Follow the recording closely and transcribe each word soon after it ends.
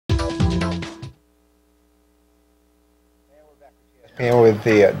Here with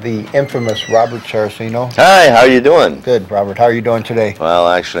the infamous Robert Saracino. Hi, how are you doing? Good, Robert. How are you doing today? Well,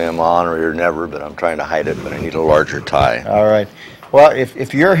 actually, I'm honorier than ever, but I'm trying to hide it, but I need a larger tie. All right. Well,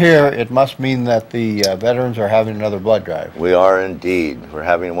 if you're here, it must mean that the veterans are having another blood drive. We are indeed. We're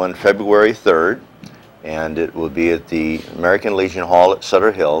having one February 3rd, and it will be at the American Legion Hall at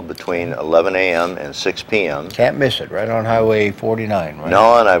Sutter Hill between 11 a.m. and 6 p.m. Can't miss it, right on Highway 49, right?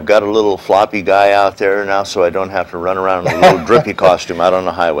 No, and I've got a little floppy guy out there now, so I don't have to run around in a little drippy costume out on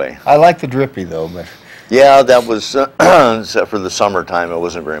the highway. I like the drippy, though, but... Yeah, that was, except for the summertime, it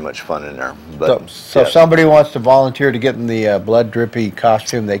wasn't very much fun in there. But so if somebody wants to volunteer to get in the blood drippy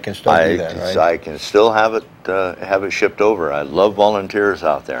costume, they can still do that, right? I can still have it shipped over. I love volunteers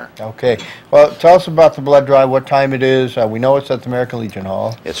out there. Okay. Well, tell us about the blood drive, what time it is. We know it's at the American Legion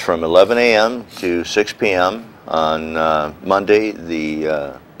Hall. It's from 11 a.m. to 6 p.m. on Monday,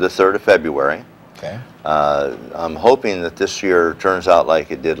 the 3rd of February. Okay. I'm hoping that this year turns out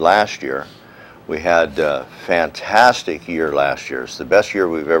like it did last year. We had a fantastic year last year. It's the best year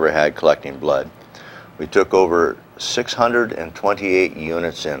we've ever had collecting blood. We took over 628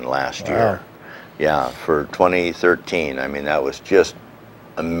 units in last year. Yeah, for 2013. I mean, that was just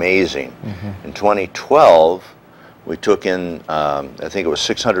amazing. Mm-hmm. In 2012, we took in, I think it was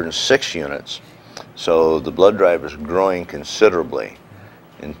 606 units. So the blood drive is growing considerably.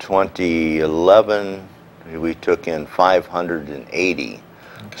 In 2011, we took in 580. Okay.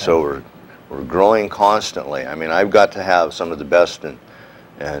 So we're growing constantly. I mean, I've got to have some of the best and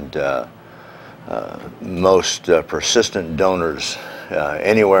most persistent donors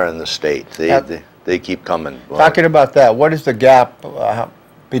anywhere in the state. They keep coming. Talking about that, what is the gap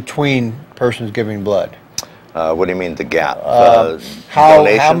between persons giving blood? What do you mean, the gap?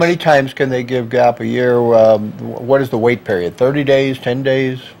 How many times can they give gap a year? What is the wait period? 30 days, 10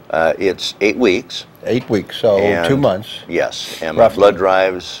 days? It's 8 weeks. 8 weeks, so 2 months. Yes, and my blood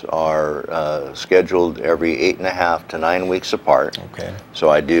drives are scheduled every 8.5 to 9 weeks apart. Okay. So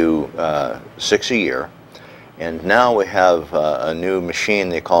I do 6 a year. And now we have a new machine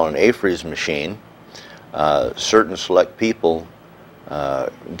they call an apheres machine. Certain select people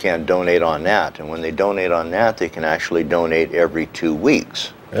can donate on that, and when they donate on that, they can actually donate every 2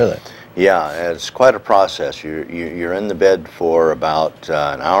 weeks. Really? Yeah, it's quite a process. You're in the bed for about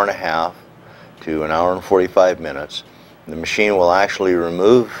an hour and a half to an hour and 45 minutes. The machine will actually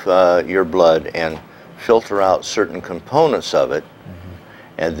remove your blood and filter out certain components of it,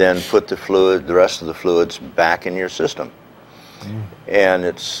 and then put the rest of the fluids back in your system. And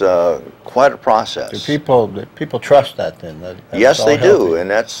it's quite a process. Do people trust that then? Yes, they do, and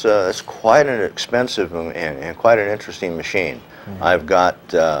that's quite an expensive and quite an interesting machine. I've got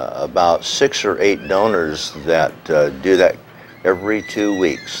about 6 or 8 donors that do that every 2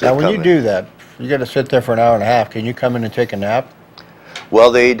 weeks. Now, when you do that, you got to sit there for an hour and a half. Can you come in and take a nap?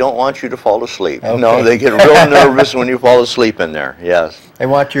 Well, they don't want you to fall asleep. Okay. No, they get real nervous when you fall asleep in there, yes. They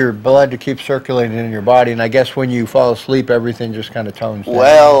want your blood to keep circulating in your body, and I guess when you fall asleep, everything just kind of tones down.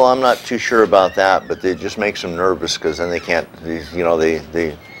 Well, I'm not too sure about that, but it just makes them nervous because then they can't,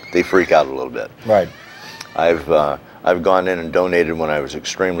 they freak out a little bit. Right. I've gone in and donated when I was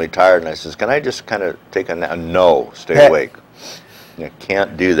extremely tired, and I says, can I just kind of take a nap? No, stay awake. You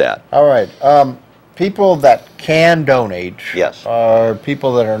can't do that. All right. People that can donate, yes, are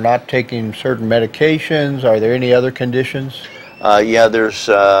people that are not taking certain medications. Are there any other conditions? Yeah, there's,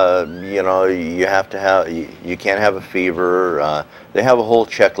 you have to have, you can't have a fever. They have a whole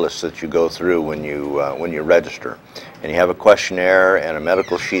checklist that you go through when you register. And you have a questionnaire and a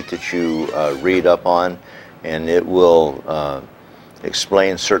medical sheet that you read up on, and it will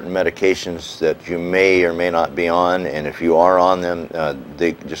explain certain medications that you may or may not be on, and if you are on them,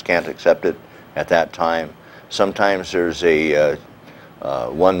 they just can't accept it at that time. Sometimes there's a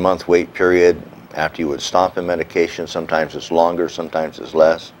 1 month wait period after you would stop the medication. Sometimes it's longer, sometimes it's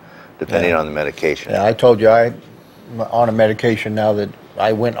less, depending on the medication. Yeah, I told you I'm on a medication now that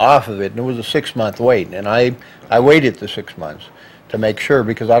I went off of it, and it was a 6-month wait, and I waited the 6 months to make sure,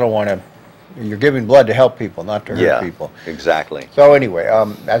 because I don't want to. You're giving blood to help people, not to hurt people. Exactly. So anyway,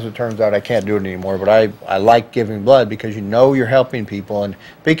 as it turns out, I can't do it anymore, but I like giving blood because you know you're helping people. And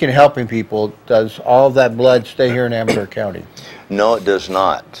speaking of helping people, does all of that blood stay here in Amador County? No, it does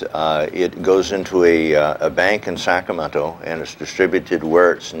not. It goes into a bank in Sacramento, and it's distributed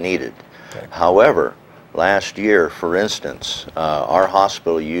where it's needed. Okay. However, last year, for instance, our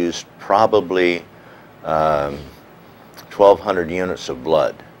hospital used probably 1,200 units of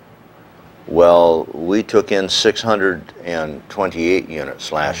blood. Well, we took in 628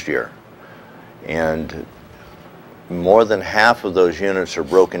 units last year, and more than half of those units are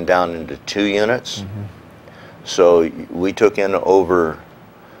broken down into 2 units. So we took in over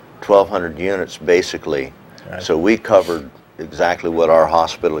 1,200 units basically. Right. So we covered exactly what our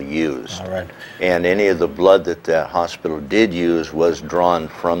hospital used. All right. And any of the blood that that hospital did use was drawn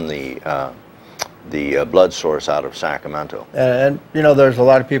from the blood source out of Sacramento. And you know, there's a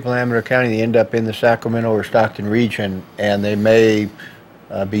lot of people in Amador County that end up in the Sacramento or Stockton region, and they may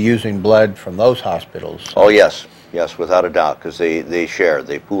be using blood from those hospitals. Oh yes, yes, without a doubt, because they share,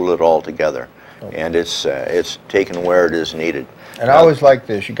 they pool it all together, and it's taken where it is needed. And I always like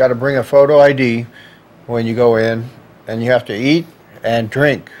this: you got to bring a photo ID when you go in, and you have to eat and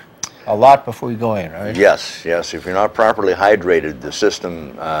drink a lot before you go in, right? Yes, yes. If you're not properly hydrated, the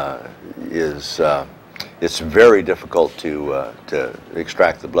system it's very difficult to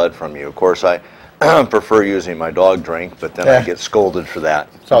extract the blood from you. Of course, I prefer using my dog drink, but then I get scolded for that.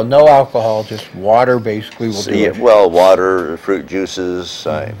 So no alcohol, just water basically will do it. Well, water, fruit juices,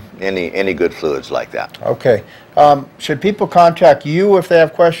 any good fluids like that. Okay. Should people contact you if they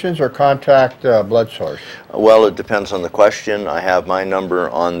have questions, or contact Blood Source? Well, it depends on the question. I have my number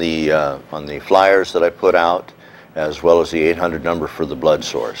on the flyers that I put out, as well as the 800 number for the Blood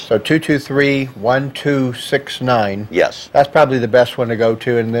Source. So 223-1269. Yes. That's probably the best one to go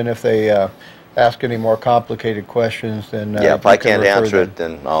to, and then if they ask any more complicated questions, then yeah, if I can't answer them. it,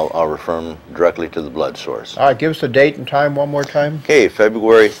 then I'll refer them directly to the Blood Source. All right, give us the date and time one more time. Okay,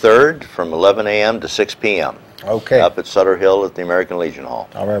 February 3rd from 11 a.m. to 6 p.m. Okay. Up at Sutter Hill at the American Legion Hall.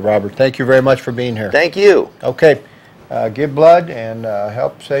 All right, Robert. Thank you very much for being here. Thank you. Okay. Give blood and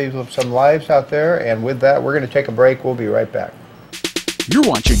help save some lives out there. And with that, we're going to take a break. We'll be right back. You're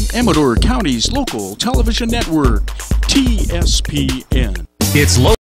watching Amador County's local television network, TSPN. It's local.